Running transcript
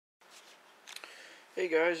Hey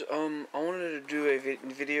guys, I wanted to do a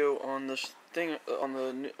video on this thing on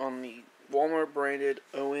the Walmart branded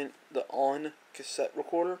ONN cassette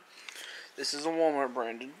recorder. This is a Walmart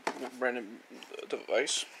branded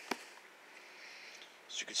device,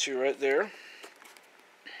 as you can see right there.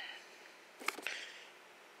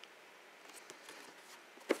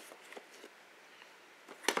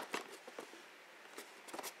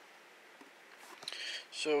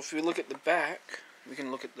 So if we look at the back, we can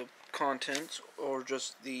look at the contents or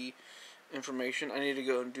just the information. I need to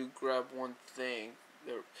go and grab one thing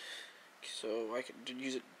there, so I can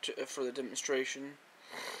use it for the demonstration.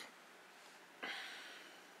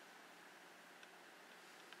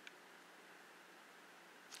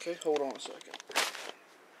 Okay, hold on a second.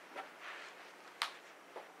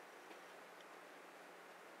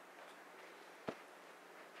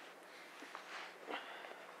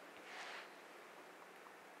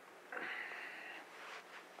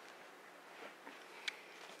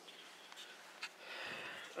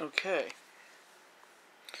 Okay,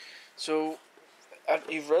 so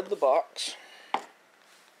you've read the box,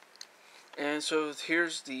 and so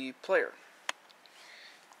here's the player.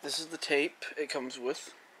 This is the tape it comes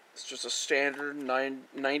with. It's just a standard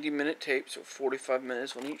 90-minute tape, so 45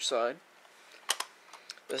 minutes on each side.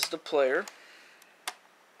 This is the player.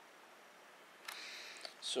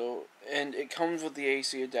 So, and it comes with the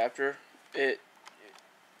AC adapter. If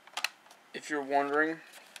you're wondering,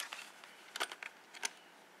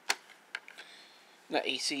 not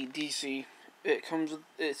AC, DC. It comes with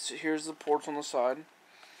here's the ports on the side.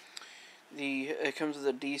 It comes with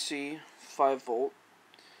a DC 5-volt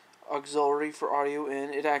auxiliary for audio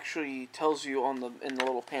in. It actually tells you in the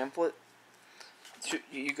little pamphlet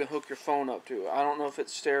you can hook your phone up to. I don't know if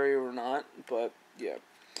it's stereo or not, but yeah.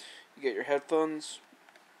 You get your headphones,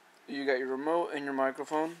 you got your remote and your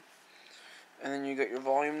microphone, and then you got your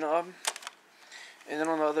volume knob. And then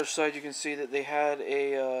on the other side you can see that they had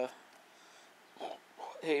a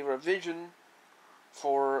revision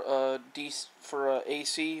for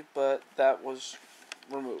AC, but that was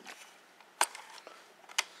removed.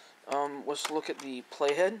 Let's look at the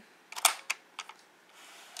playhead.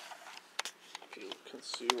 You can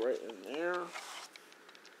see right in there.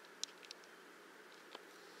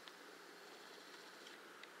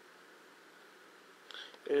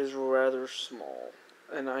 It is rather small,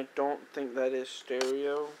 and I don't think that is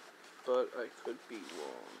stereo, but I could be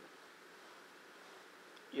wrong.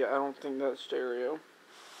 Yeah, I don't think that's stereo.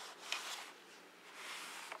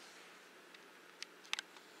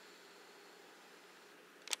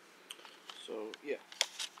 So, yeah.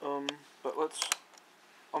 But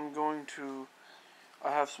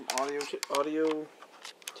I have some audio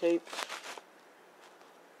tape.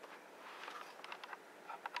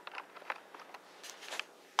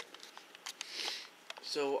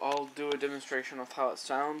 So I'll do a demonstration of how it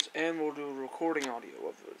sounds, and we'll do a recording audio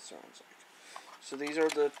of what it sounds like. So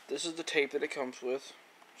this is the tape that it comes with.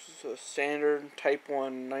 This is a standard Type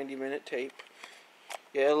 1 90-minute tape.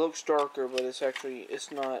 Yeah, it looks darker, but it's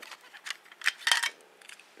not.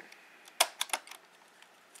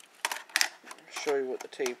 I'll show you what the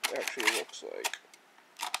tape actually looks like.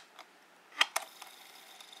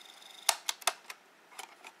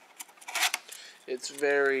 It's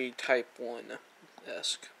very Type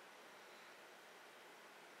 1-esque.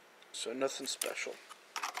 So nothing special.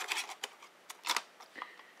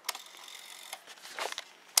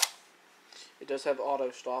 It does have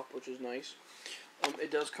auto stop, which is nice.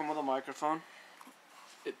 It does come with a microphone.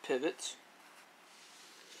 It pivots.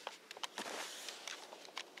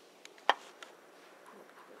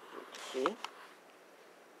 See?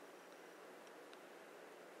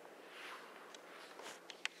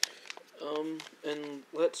 And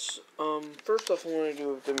let's, first off, I'm going to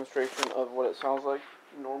do a demonstration of what it sounds like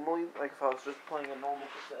normally, like if I was just playing a normal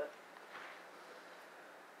cassette.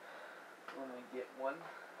 Let me get one.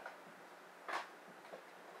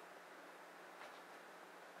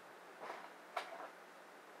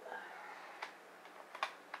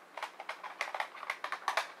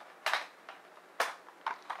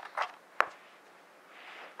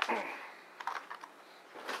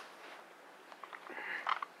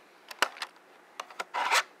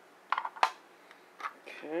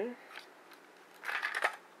 Okay.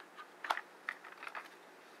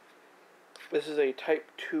 This is a Type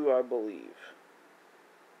 2, I believe.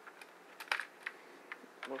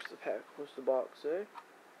 What's the box say?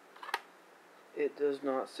 It does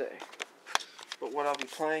not say. But what I'll be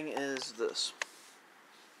playing is this.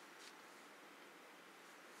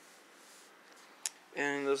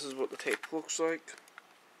 And this is what the tape looks like.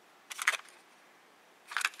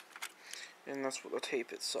 And that's what the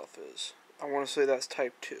tape itself is. I want to say that's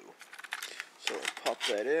Type 2. So pop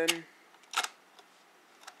that in.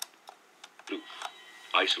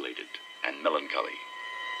 Isolated and melancholy.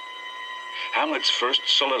 Hamlet's first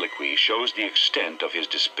soliloquy shows the extent of his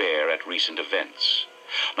despair at recent events.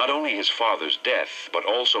 Not only his father's death, but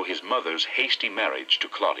also his mother's hasty marriage to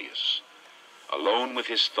Claudius. Alone with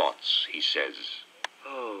his thoughts, he says,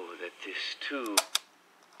 "Oh, that this too..."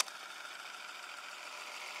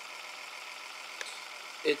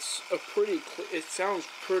 It's a pretty. It sounds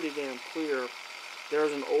pretty damn clear.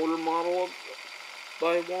 There's an older model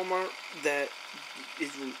by Walmart that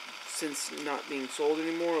is since not being sold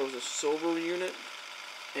anymore. It was a silver unit,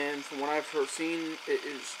 and from what I've seen, it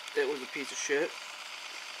was a piece of shit.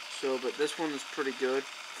 So, but this one is pretty good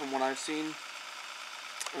from what I've seen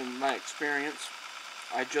in my experience.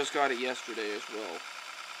 I just got it yesterday as well.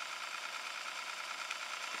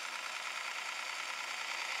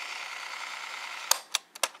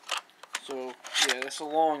 So, yeah, that's a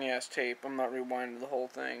long ass tape. I'm not rewinding the whole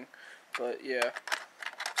thing, but yeah.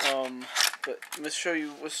 But let's show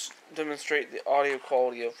you, let's demonstrate the audio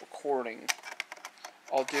quality of recording.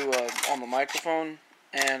 I'll do on the microphone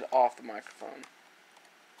and off the microphone.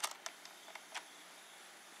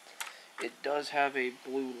 It does have a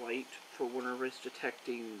blue light for whenever it's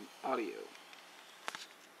detecting audio.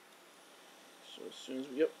 So as soon as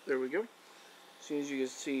we, yep, there we go. As soon as you can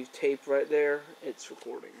see tape right there, it's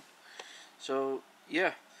recording. So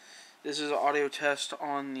yeah, this is an audio test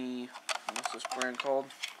on the, what's this brand called?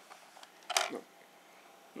 No,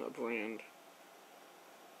 not brand.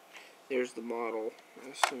 There's the model, I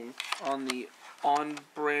assume. On the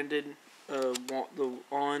branded, the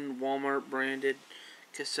Walmart branded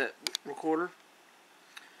cassette recorder.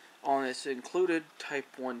 On its included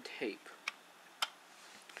Type 1 tape.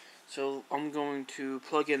 So I'm going to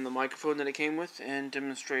plug in the microphone that it came with and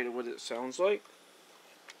demonstrate what it sounds like.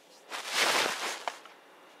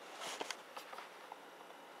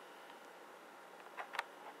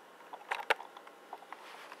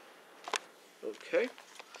 Okay.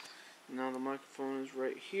 Now the microphone is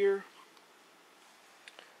right here.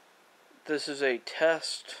 This is a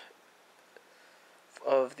test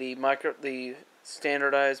of the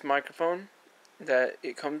standardized microphone that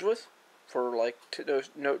it comes with for like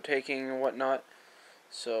note taking and whatnot.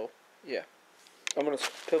 So yeah, I'm gonna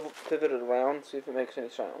pivot it around, see if it makes any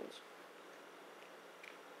sounds.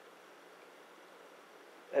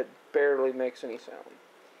 It barely makes any sound.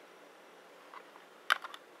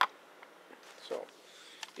 So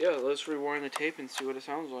yeah, let's rewind the tape and see what it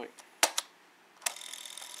sounds like.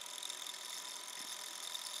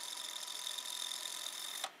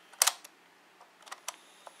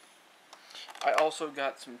 I also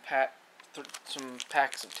got some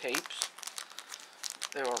packs of tapes.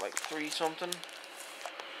 They were like 3 something.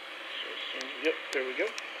 Yep, there we go.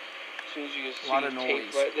 As soon as you see the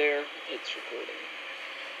tape right there, it's recording.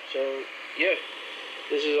 So yeah,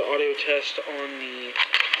 this is an audio test on the,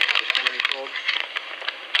 what's the brand called?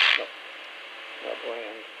 No, not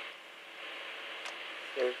brand.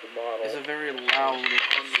 There's the model. It's a very loud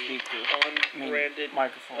speaker. On-branded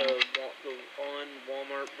microphone. The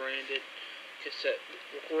Walmart branded cassette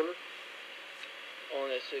recorder. On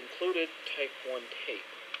its included Type 1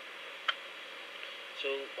 tape. So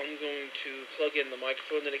I'm going to plug in the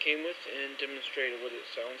microphone that it came with and demonstrate what it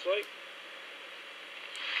sounds like.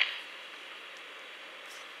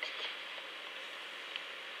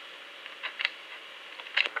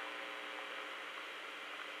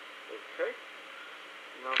 Okay.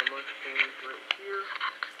 Now the microphone is right here.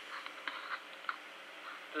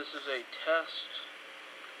 This is a test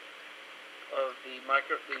of the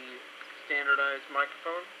standardized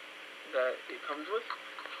microphone that it comes with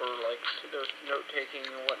for like note taking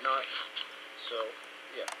and whatnot. So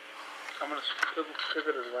yeah, I'm gonna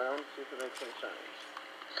pivot it around, see if it makes any sounds.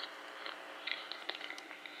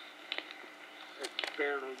 It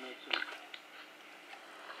barely makes any.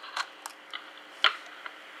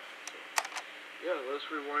 Yeah, let's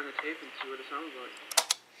rewind the tape and see what it sounds like.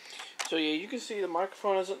 So yeah, you can see the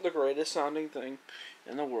microphone isn't the greatest sounding thing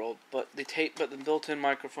in the world, but the built-in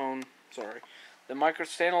microphone,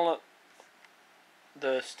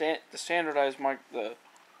 the standardized mic, the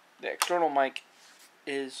external mic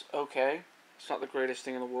is okay. It's not the greatest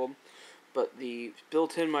thing in the world, but the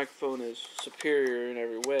built-in microphone is superior in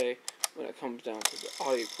every way when it comes down to the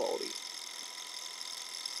audio quality.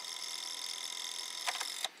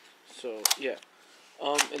 So yeah,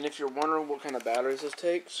 and if you're wondering what kind of batteries this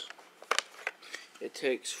takes, it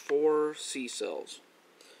takes 4 C cells.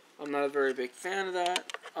 I'm not a very big fan of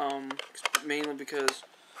that, mainly because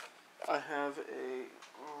I have a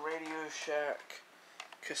Radio Shack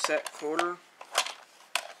cassette coder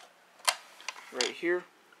right here,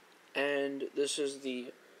 And this is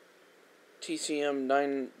the TCM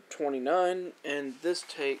 929, and this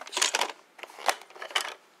takes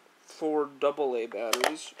 4 AA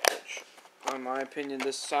batteries, which, in my opinion,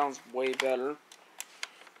 this sounds way better.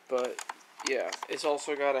 But, yeah, it's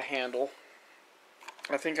also got a handle.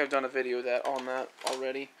 I think I've done a video on that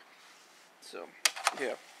already. So,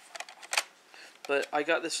 yeah. But I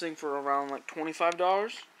got this thing for around like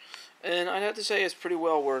 $25. And I'd have to say it's pretty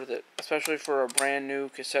well worth it. Especially for a brand new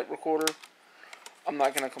cassette recorder. I'm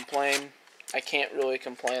not going to complain. I can't really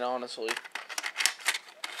complain, honestly.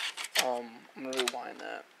 I'm going to rewind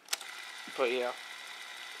that. But yeah.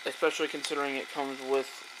 Especially considering it comes with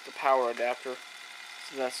the power adapter.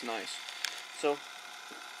 So that's nice. So,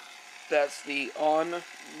 that's the ONN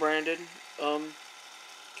branded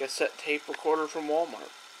cassette tape recorder from Walmart.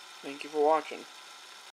 Thank you for watching.